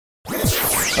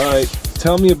All right,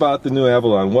 tell me about the new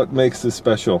Avalon. What makes this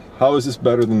special? How is this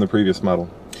better than the previous model?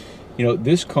 You know,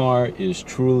 this car is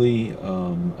truly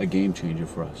a game changer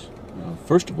for us.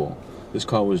 First of all, this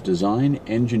car was designed,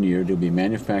 engineered to be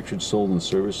manufactured, sold, and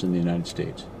serviced in the United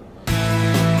States.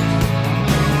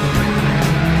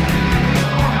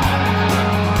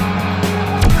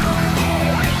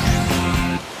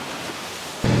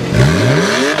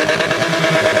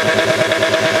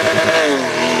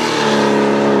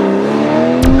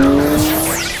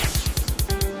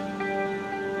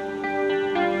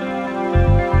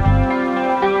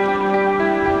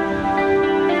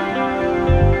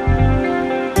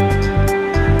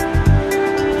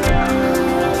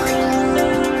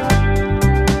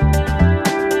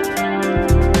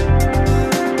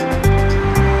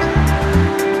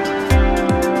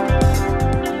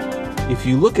 If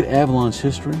you look at Avalon's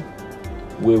history,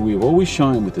 where we've always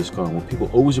shined with this car, what people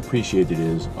always appreciated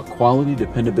is a quality,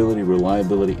 dependability,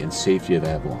 reliability, and safety of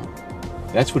Avalon.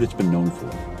 That's what it's been known for.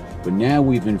 But now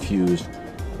we've infused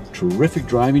terrific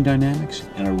driving dynamics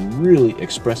and a really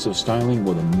expressive styling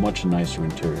with a much nicer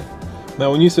interior.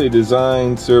 Now, when you say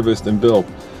designed, serviced, and built,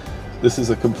 this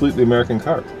is a completely American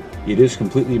car. It is a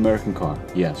completely American car,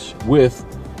 yes. With,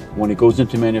 when it goes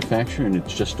into manufacture and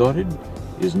it's just started,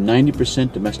 is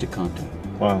 90% domestic content.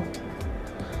 Wow.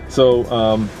 So,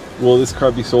 will this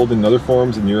car be sold in other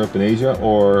forms in Europe and Asia,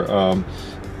 or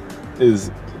is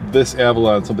this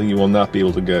Avalon something you will not be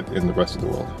able to get in the rest of the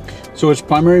world? So its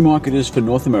primary market is for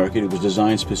North America. It was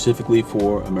designed specifically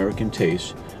for American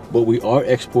tastes, but we are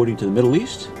exporting to the Middle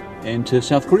East and to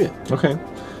South Korea. Okay.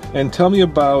 And tell me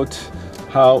about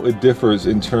how it differs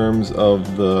in terms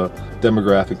of the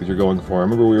demographic that you're going for. I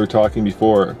remember we were talking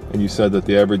before and you said that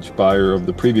the average buyer of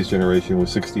the previous generation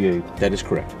was 68. That is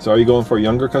correct. So are you going for a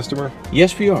younger customer?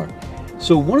 Yes, we are.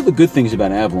 So one of the good things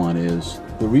about Avalon is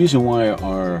the reason why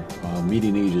our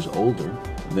median age is older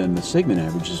than the segment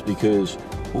average is because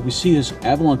what we see is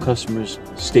Avalon customers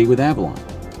stay with Avalon.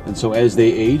 And so as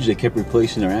they age, they kept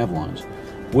replacing their Avalons.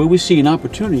 Where we see an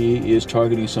opportunity is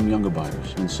targeting some younger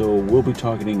buyers. And so we'll be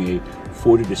targeting a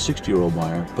 40 to 60-year-old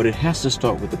buyer, but it has to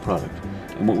start with the product.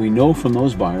 And what we know from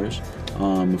those buyers,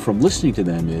 from listening to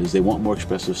them, is they want more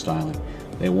expressive styling.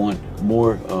 They want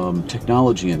more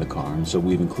technology in the car, and so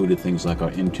we've included things like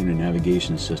our in-tune and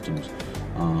navigation systems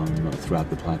throughout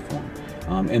the platform.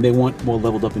 And they want more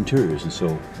leveled up interiors, and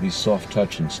so these soft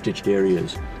touch and stitched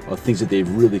areas are things that they've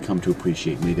really come to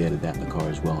appreciate, and we've added that in the car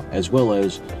as well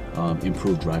as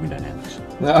improved driving dynamics.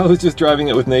 Now, I was just driving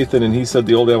it with Nathan and he said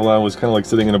the old Avalon was kind of like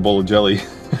sitting in a bowl of jelly.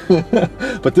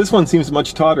 But this one seems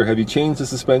much tauter. Have you changed the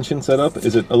suspension setup?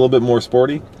 Is it a little bit more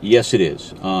sporty? Yes, it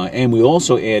is. And we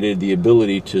also added the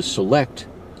ability to select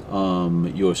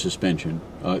your suspension,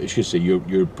 I should say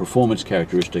your performance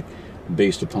characteristic,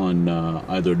 based upon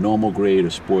either normal grade,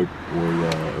 a sport, or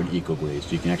an eco grade.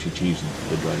 So you can actually change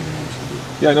the driving dynamics of the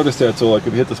vehicle. Yeah, I noticed that. So like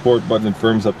if you hit the sport button, it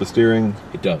firms up the steering.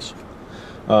 It does.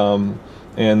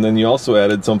 And then you also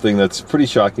added something that's pretty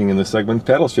shocking in the segment,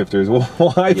 paddle shifters. Well,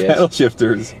 why paddle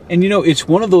shifters? And you know, it's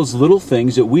one of those little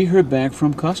things that we heard back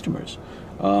from customers,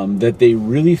 that they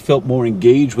really felt more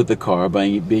engaged with the car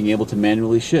by being able to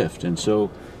manually shift. And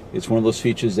so it's one of those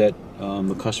features that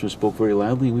the customer spoke very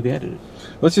loudly, and we've added it.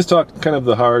 Let's just talk kind of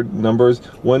the hard numbers.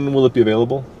 When will it be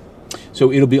available?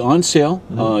 So it'll be on sale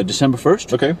December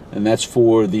 1st. Okay. And that's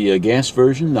for the gas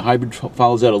version. The hybrid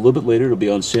follows that a little bit later. It'll be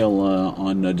on sale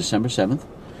on December 7th.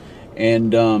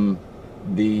 And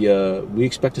we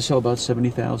expect to sell about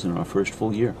 70,000 in our first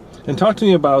full year. And talk to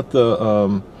me about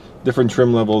the different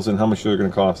trim levels and how much they're going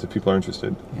to cost if people are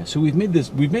interested. Yeah, so we've made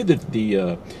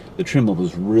the trim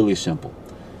levels really simple.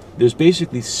 There's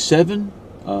basically 7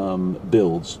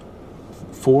 builds,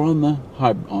 4 on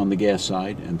the gas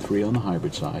side and 3 on the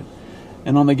hybrid side.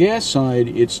 And on the gas side,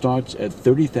 it starts at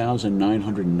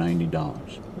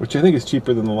 $30,990. Which I think is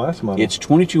cheaper than the last model. It's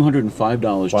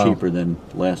 $2,205 cheaper than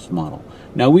last model.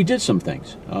 Now, we did some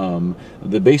things.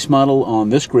 The base model on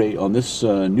this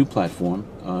new platform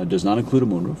does not include a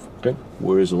moonroof. Okay.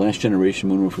 Whereas the last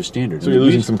generation moonroof was standard. So you're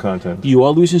losing some content. You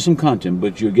are losing some content,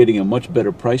 but you're getting a much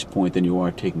better price point than you are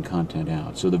taking content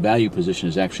out. So the value position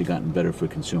has actually gotten better for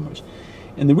consumers.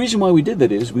 And the reason why we did that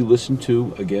is we listened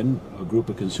to, again, a group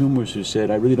of consumers who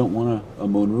said, I really don't want a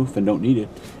moonroof and don't need it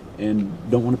and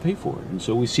don't want to pay for it. And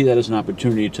so we see that as an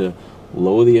opportunity to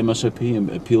lower the MSRP and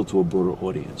appeal to a broader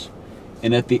audience.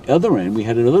 And at the other end, we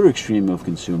had another extreme of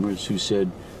consumers who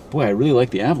said, boy, I really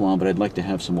like the Avalon, but I'd like to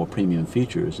have some more premium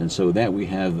features. And so that we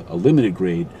have a limited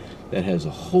grade that has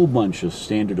a whole bunch of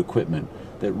standard equipment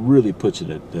that really puts it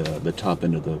at the top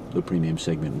end of the premium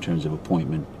segment in terms of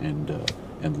appointment and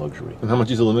and luxury. And how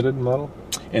much is the limited model?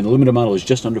 And the limited model is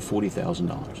just under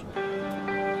 $40,000.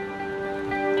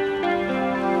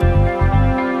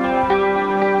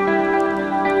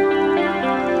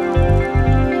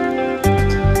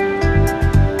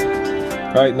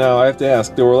 All right, now I have to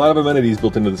ask, there were a lot of amenities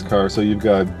built into this car. So you've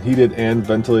got heated and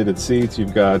ventilated seats,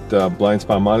 you've got blind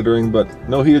spot monitoring, but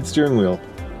no heated steering wheel.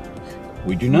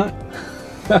 We do not.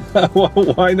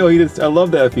 Why no heated? I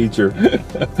love that feature.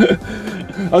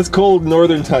 Us cold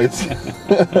northern types.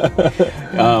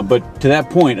 But to that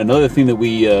point, another thing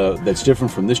that that's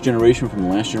different from this generation, from the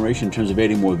last generation, in terms of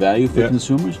adding more value for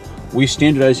consumers, we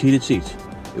standardize heated seats.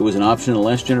 It was an option in the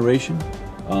last generation,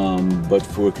 but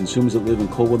for consumers that live in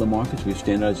cold weather markets, we've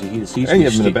standardized the heated seats. And you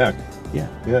have them in the back. Yeah.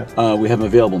 We have them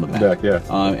available in the back.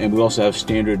 And we also have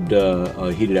standard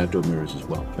heated outdoor mirrors as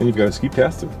well. And you've got a ski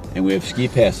pass-through. And we have ski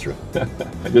pass-through.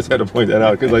 I just had to point that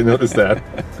out because I noticed that.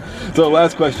 So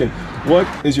last question, what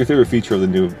is your favorite feature of the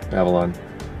new Avalon?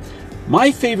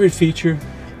 My favorite feature?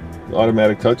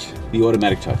 Automatic touch? The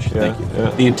automatic touch, thank you. Yeah.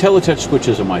 The IntelliTouch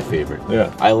switches are my favorite.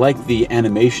 Yeah. I like the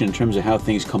animation in terms of how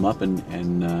things come up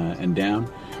and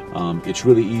down. It's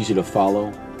really easy to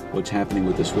follow what's happening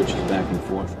with the switches back and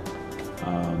forth.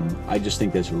 I just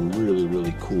think that's a really,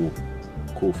 really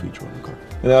cool feature on the car.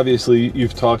 And obviously,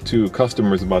 you've talked to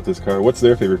customers about this car. What's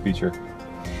their favorite feature?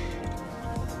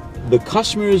 The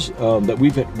customers that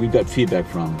we've got feedback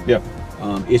from,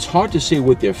 it's hard to say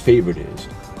what their favorite is.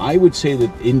 I would say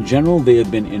that in general, they have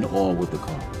been in awe with the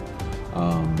car.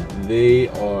 They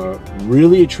are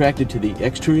really attracted to the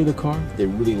exterior of the car. They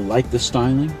really like the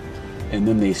styling. And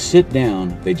then they sit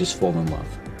down, they just fall in love.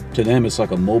 To them, it's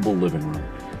like a mobile living room.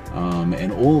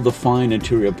 And all the fine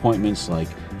interior appointments like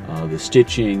the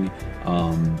stitching,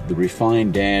 the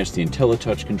refined dash, the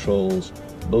IntelliTouch controls,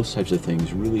 those types of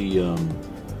things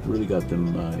really got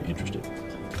them interested.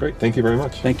 Great, thank you very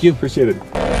much. Thank you. Appreciate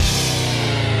it.